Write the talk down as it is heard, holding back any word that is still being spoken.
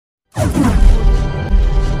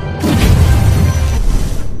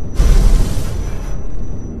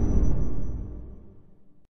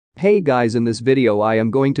Hey guys, in this video I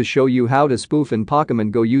am going to show you how to spoof in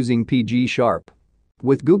Pokemon Go using PG Sharp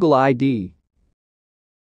with Google ID.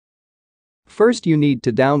 First you need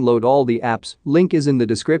to download all the apps, link is in the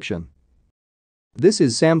description. This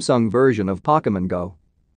is Samsung version of Pokemon Go.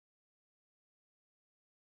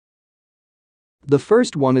 The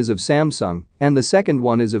first one is of Samsung and the second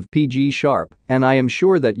one is of PG Sharp, and I am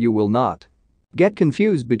sure that you will not get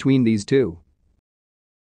confused between these two.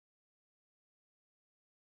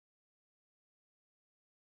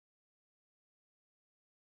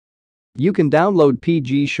 You can download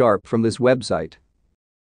PG Sharp from this website.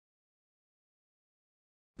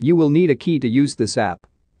 You will need a key to use this app.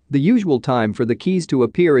 The usual time for the keys to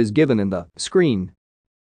appear is given in the screen.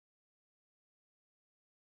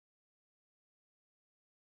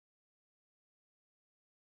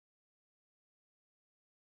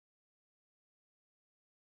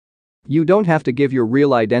 You don't have to give your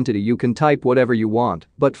real identity, you can type whatever you want,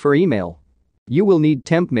 but for email, you will need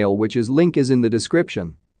TEMPMAIL, which is link is in the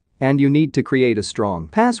description. And you need to create a strong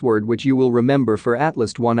password which you will remember for at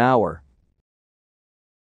least 1 hour.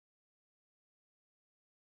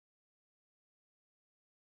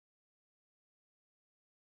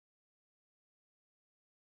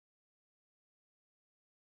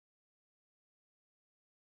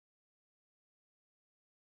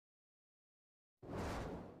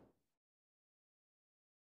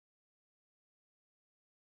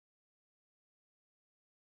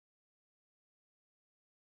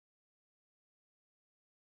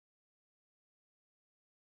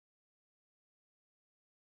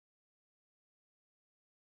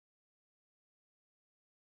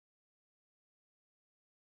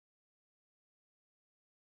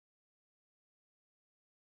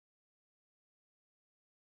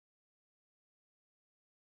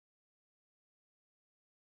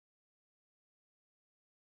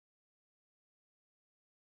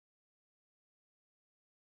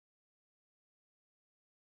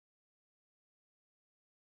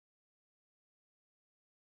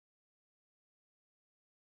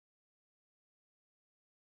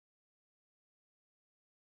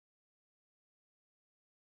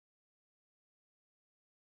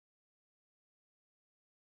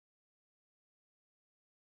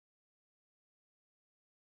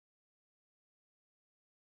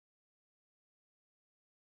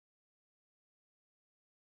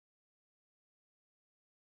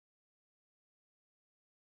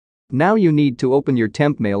 Now you need to open your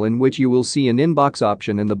TEMPMAIL, in which you will see an inbox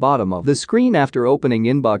option in the bottom of the screen. After opening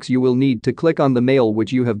inbox, you will need to click on the mail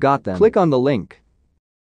which you have got, then click on the link.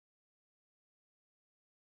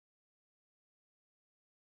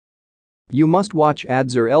 You must watch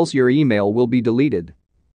ads or else your email will be deleted.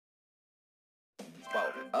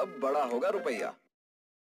 अब बड़ा होगा रुपया।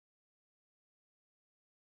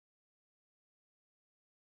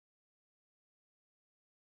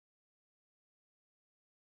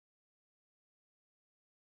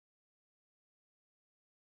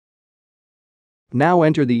 Now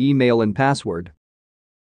enter the email and password.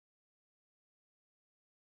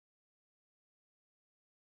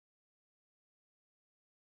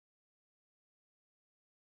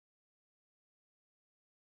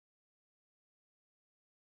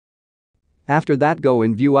 After that, go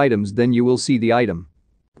in view items, then you will see the item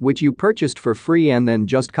which you purchased for free, and then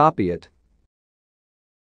just copy it.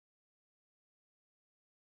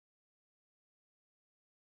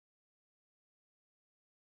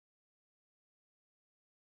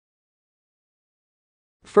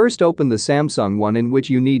 First open the Samsung one, in which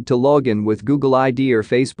you need to log in with Google ID or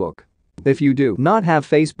Facebook. If you do not have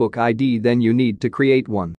Facebook ID, then you need to create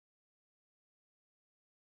one.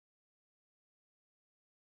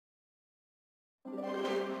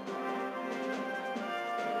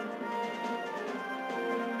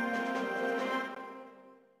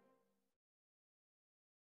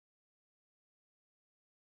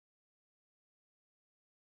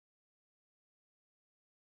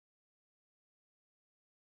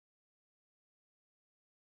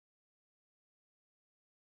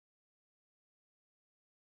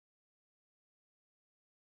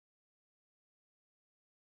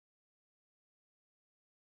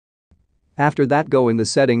 After that, go in the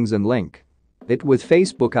settings and link it with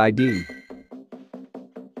Facebook ID.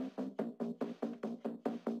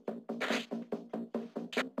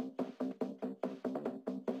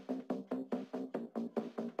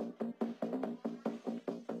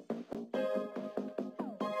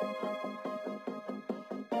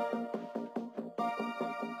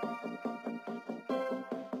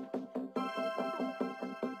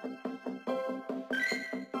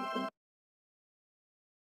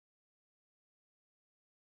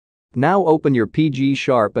 Now open your PG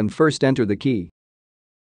Sharp and first enter the key.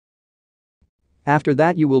 After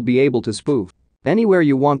that you will be able to spoof anywhere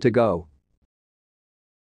you want to go.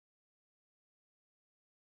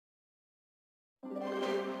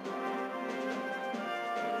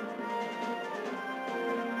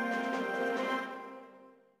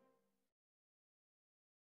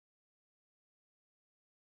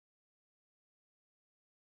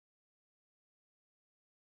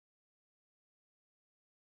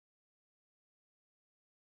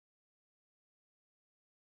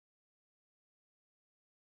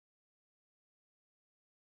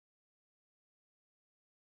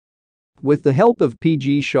 With the help of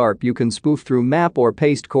PG Sharp you can spoof through map or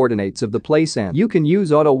paste coordinates of the place, and you can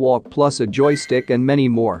use auto walk plus a joystick and many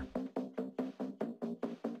more.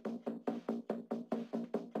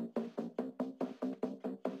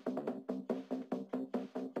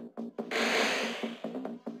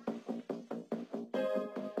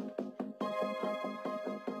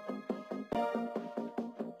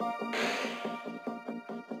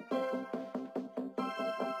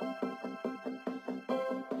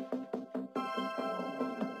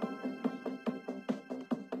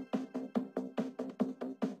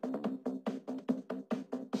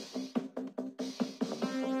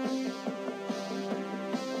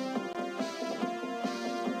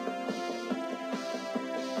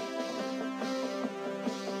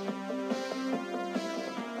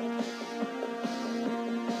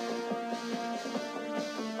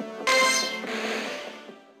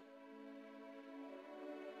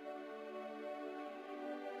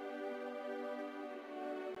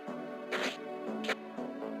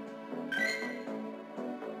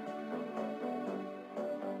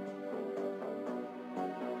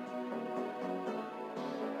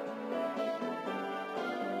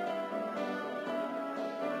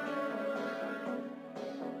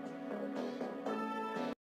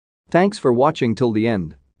 Thanks for watching till the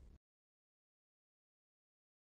end.